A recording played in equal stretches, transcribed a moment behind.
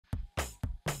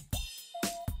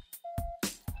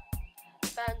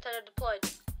Antenna deployed.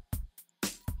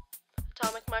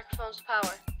 Atomic microphones to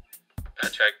power.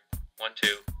 Check. 1, 2.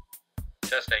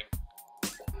 Testing.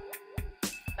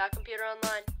 Back computer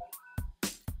online.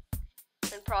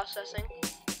 And processing.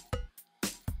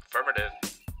 Affirmative.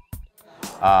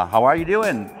 How are you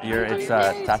doing? It's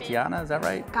Tatiana, is that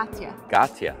right? Katya.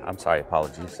 Katya. I'm sorry,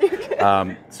 apologies.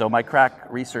 So my crack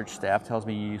research staff tells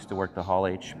me you used to work the Hall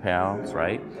H panels,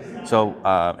 right? So,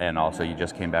 and also you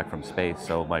just came back from space.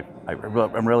 So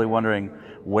I'm really wondering,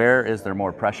 where is there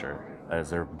more pressure? Is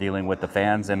there dealing with the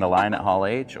fans in the line at Hall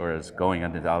H, or is going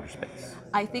into outer space?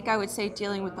 I think I would say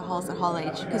dealing with the halls at Hall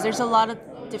H, because there's a lot of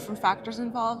different factors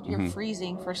involved. You're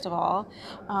freezing, first of all.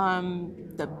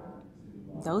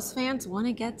 Those fans want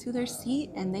to get to their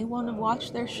seat and they want to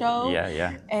watch their show.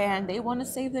 Yeah. And they want to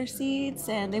save their seats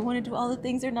and they want to do all the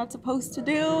things they're not supposed to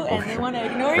do and they want to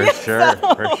ignore you.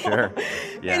 For sure.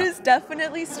 Yeah. It is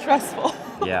definitely stressful.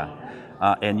 Yeah.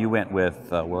 And you went with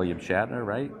William Shatner,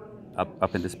 right?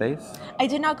 Up into space? I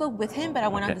did not go with him, but I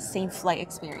went on the same flight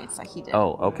experience that he did.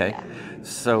 Oh, okay. Yeah.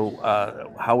 So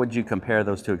how would you compare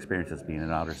those two experiences, being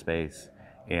in outer space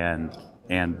and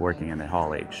working in the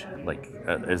Hall H? Like,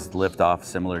 is liftoff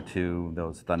similar to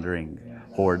those thundering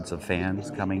hordes of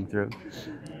fans coming through?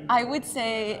 I would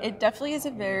say it definitely is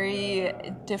a very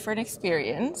different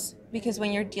experience, because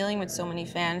when you're dealing with so many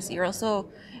fans, you're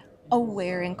also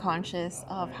aware and conscious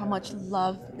of how much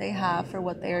love they have for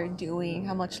what they're doing,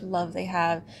 how much love they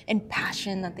have and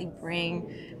passion that they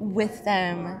bring with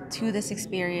them to this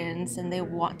experience, and they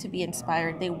want to be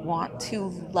inspired, they want to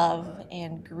love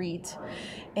and greet,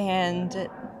 and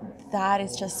that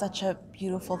is just such a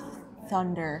beautiful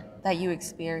thunder that you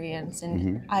experience.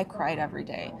 And I cried every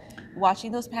day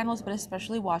watching those panels, but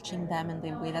especially watching them and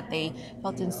the way that they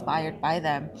felt inspired by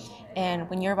them. And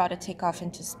when you're about to take off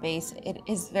into space, it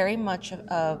is very much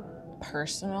a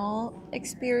personal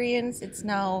experience. It's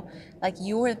now like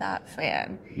you're that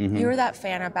fan. You're that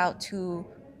fan about to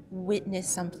witness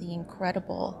something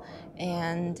incredible,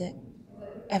 and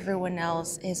everyone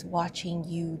else is watching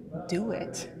you do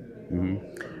it.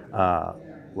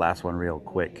 Last one real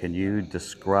quick. Can you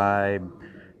describe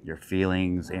your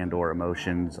feelings and or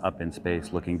emotions up in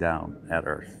space looking down at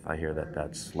Earth? I hear that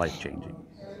that's life-changing.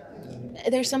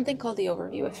 There's something called the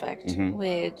overview effect,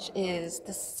 which is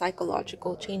the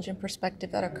psychological change in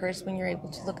perspective that occurs when you're able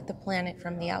to look at the planet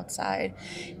from the outside.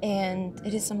 And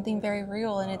it is something very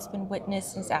real, and it's been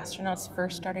witnessed since astronauts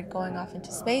first started going off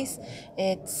into space.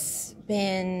 It's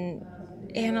been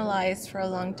analyzed for a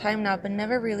long time now, but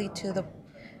never really to the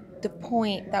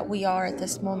point that we are at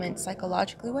this moment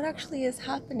psychologically, what actually is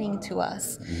happening to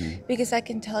us. Because I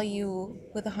can tell you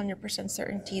with 100%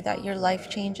 certainty that your life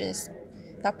changes.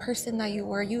 That person that you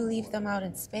were, you leave them out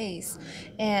in space.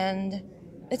 And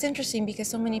it's interesting because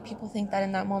so many people think that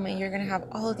in that moment you're going to have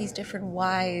all of these different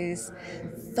wise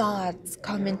thoughts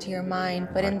come into your mind.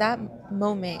 But in that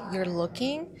moment, you're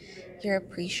looking, you're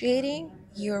appreciating,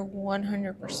 you're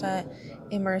 100%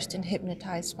 immersed and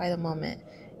hypnotized by the moment.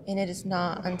 And it is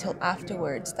not until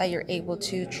afterwards that you're able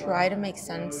to try to make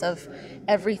sense of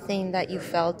everything that you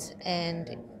felt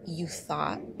and you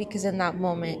thought, because in that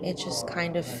moment it just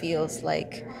kind of feels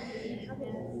like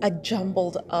a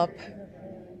jumbled up,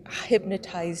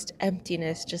 hypnotized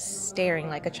emptiness just staring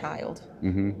like a child.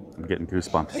 I'm getting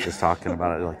goosebumps just talking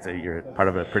about it. Like, you're part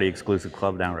of a pretty exclusive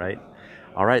club now, right?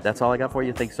 All right, that's all I got for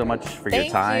you. Thanks so much for your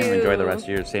time. Enjoy the rest of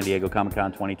your San Diego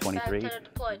Comic-Con 2023. Antenna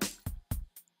deployed.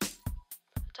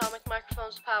 Atomic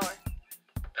microphones to power.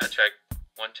 Check.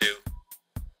 1, 2.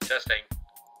 Testing.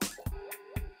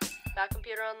 Back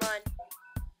computer online.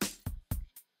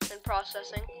 And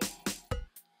processing.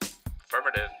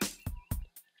 Affirmative.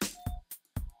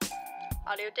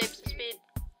 Audio tapes to speed.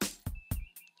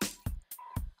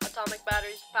 Atomic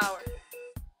batteries to power.